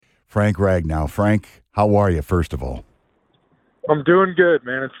Frank Ragnow. Frank, how are you, first of all? I'm doing good,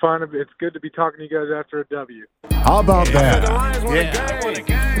 man. It's fun. It's good to be talking to you guys after a W. How about that? The Lions won the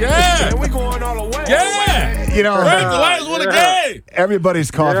game. Yeah. We going all the way. Yeah. You know, Frank, the Lions won the game.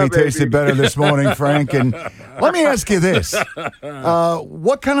 Everybody's coffee tasted better this morning, Frank. And let me ask you this.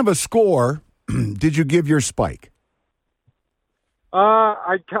 What kind of a score did you give your spike?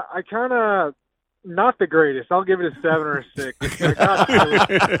 I kind of not the greatest. I'll give it a 7 or a 6.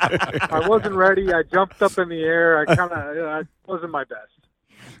 I wasn't ready. I jumped up in the air. I wasn't my best.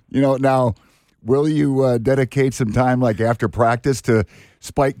 You know, now, will you dedicate some time, like after practice, to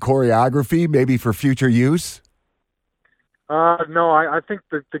spike choreography, maybe for future use? No, I think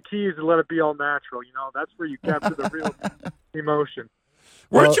the key is to let it be all natural. You know, that's where you capture the real emotion.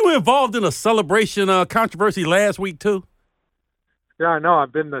 Weren't you involved in a celebration controversy last week, too? Yeah, I know.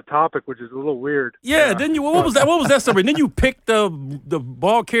 I've been the topic, which is a little weird. Yeah, didn't you? What was that? What was that story? Then you picked the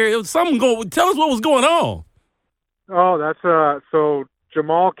ball carrier. It was something going. Tell us what was going on. Oh, that's so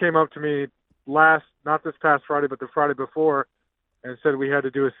Jamal came up to me not this past Friday, but the Friday before, and said we had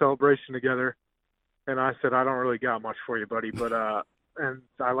to do a celebration together. And I said, I don't really got much for you, buddy, but and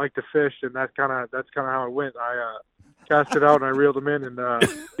I like to fish, and that's kind of how it went. I cast it out and I reeled him in, and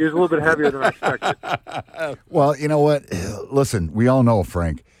he was a little bit heavier than I expected. Well, you know what? Listen, we all know,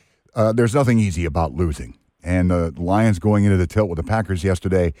 Frank, there's nothing easy about losing. And the Lions going into the tilt with the Packers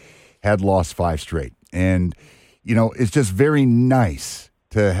yesterday had lost 5 straight. And, you know, it's just very nice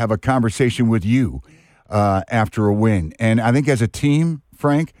to have a conversation with you after a win. And I think as a team,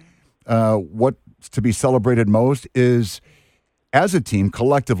 Frank, what's to be celebrated most is, as a team,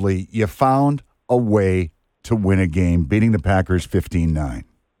 collectively, you found a way to win a game, beating the Packers 15-9.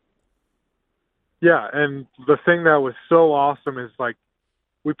 Yeah, and the thing that was so awesome is, like,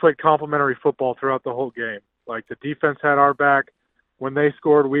 we played complimentary football throughout the whole game. Like, the defense had our back. When they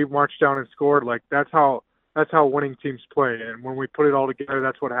scored, we marched down and scored. Like, that's how winning teams play. And when we put it all together,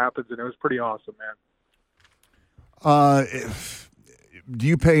 that's what happens, and it was pretty awesome, man. Do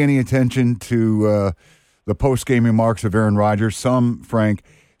you pay any attention to the post-game remarks of Aaron Rodgers? Some, Frank,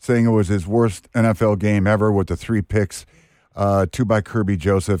 saying it was his worst NFL game ever with the 3 picks, 2 by Kirby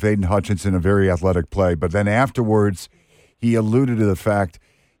Joseph, Aiden Hutchinson, a very athletic play. But then afterwards, he alluded to the fact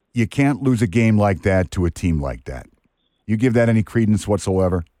you can't lose a game like that to a team like that. You give that any credence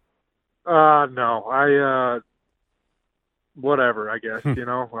whatsoever? No. Whatever, I guess, you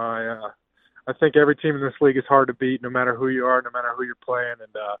know. I think every team in this league is hard to beat, no matter who you are, no matter who you're playing,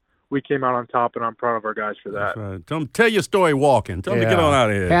 and we came out on top, and I'm proud of our guys for that. Right. Tell your story walking. Tell them to get on out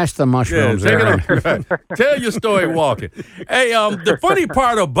of here. Pass the mushrooms. Right. Tell your story walking. Hey, the funny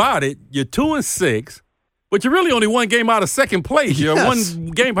part about it, you're 2-6, but you're really only 1 game out of second place. You're 1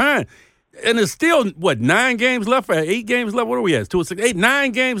 game behind. And there's still, 9 games left or 8 games left? What are we at? 2 6, 8,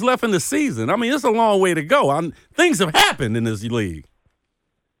 9 games left in the season. I mean, it's a long way to go. Things have happened in this league.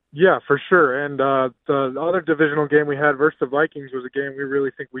 Yeah, for sure. And the other divisional game we had versus the Vikings was a game we really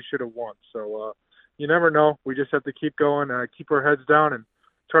think we should have won. So you never know. We just have to keep going, keep our heads down, and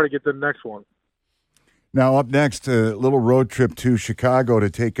try to get the next one. Now, up next, a little road trip to Chicago to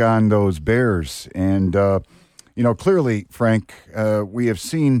take on those Bears. And, you know, clearly, Frank, we have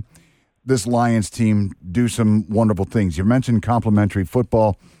seen this Lions team do some wonderful things. You mentioned complimentary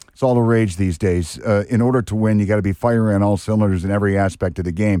football. It's all the rage these days. In order to win, you got to be firing on all cylinders in every aspect of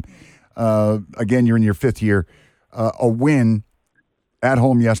the game. Again, you're in your 5th year. A win at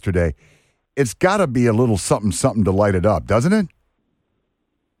home yesterday. It's got to be a little something to light it up, doesn't it?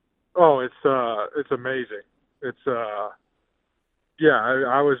 Oh, it's amazing. It's yeah.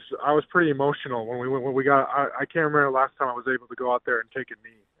 I was pretty emotional when we got. I can't remember the last time I was able to go out there and take a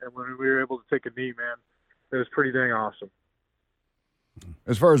knee. And when we were able to take a knee, man, it was pretty dang awesome.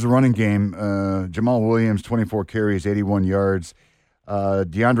 As far as the running game, Jamal Williams, 24 carries, 81 yards.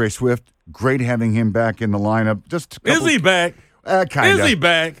 DeAndre Swift, great having him back in the lineup. Is he back? Kind of. Is he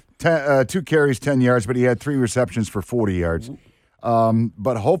back? 2 carries, 10 yards, but he had 3 receptions for 40 yards.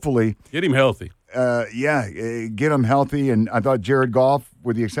 But hopefully... Get him healthy. Get him healthy. And I thought Jared Goff,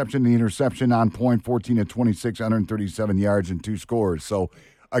 with the exception of the interception, on point, 14 of 26, 137 yards and 2 scores. So,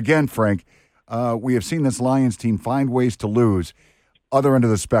 again, Frank, we have seen this Lions team find ways to lose. Other end of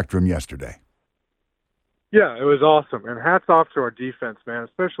the spectrum yesterday. Yeah, it was awesome. And hats off to our defense, man,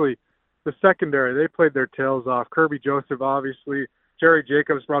 especially the secondary. They played their tails off. Kirby Joseph, obviously. Jerry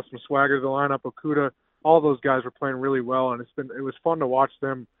Jacobs brought some swagger to the lineup. Okuda, all those guys were playing really well, and it was fun to watch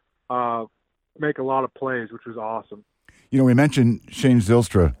them make a lot of plays, which was awesome. You know, we mentioned Shane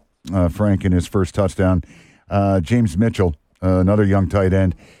Zylstra, Frank, in his first touchdown. James Mitchell, another young tight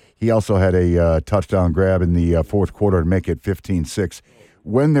end, he also had a touchdown grab in the fourth quarter to make it 15-6.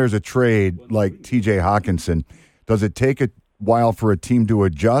 when there's a trade like T.J. Hawkinson, does it take a while for a team to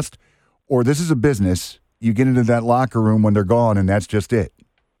adjust? Or this is a business, you get into that locker room when they're gone, and that's just it?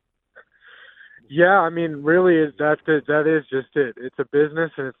 Yeah, I mean, really, that is just it. It's a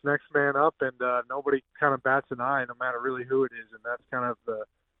business, and it's next man up, and nobody kind of bats an eye, no matter really who it is, and that's kind of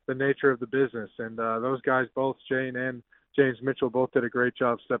the nature of the business. And those guys, both Jane and James Mitchell, both did a great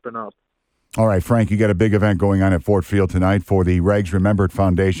job stepping up. All right, Frank, you got a big event going on at Ford Field tonight for the Rags Remembered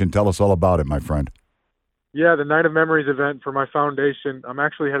Foundation. Tell us all about it, my friend. Yeah, the Night of Memories event for my foundation. I'm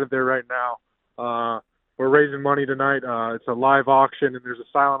actually headed there right now. We're raising money tonight. It's a live auction, and there's a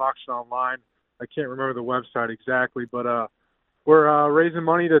silent auction online. I can't remember the website exactly, but we're raising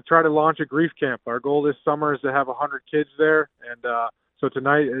money to try to launch a grief camp. Our goal this summer is to have 100 kids there, and so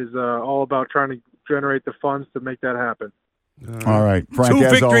tonight is all about trying to generate the funds to make that happen. All right, Frank, 2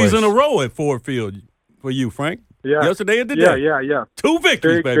 as victories always. in a row at Ford Field for you, Frank. Yeah. Yesterday and today. Yeah. 2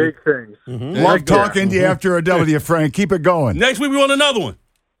 victories, baby. Big things. Mm-hmm. Love talking to you after a W, Frank. Keep it going. Next week we want another one.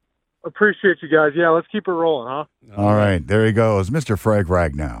 Appreciate you guys. Yeah, let's keep it rolling, huh? All right, there he goes, Mr. Frank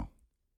Ragnow.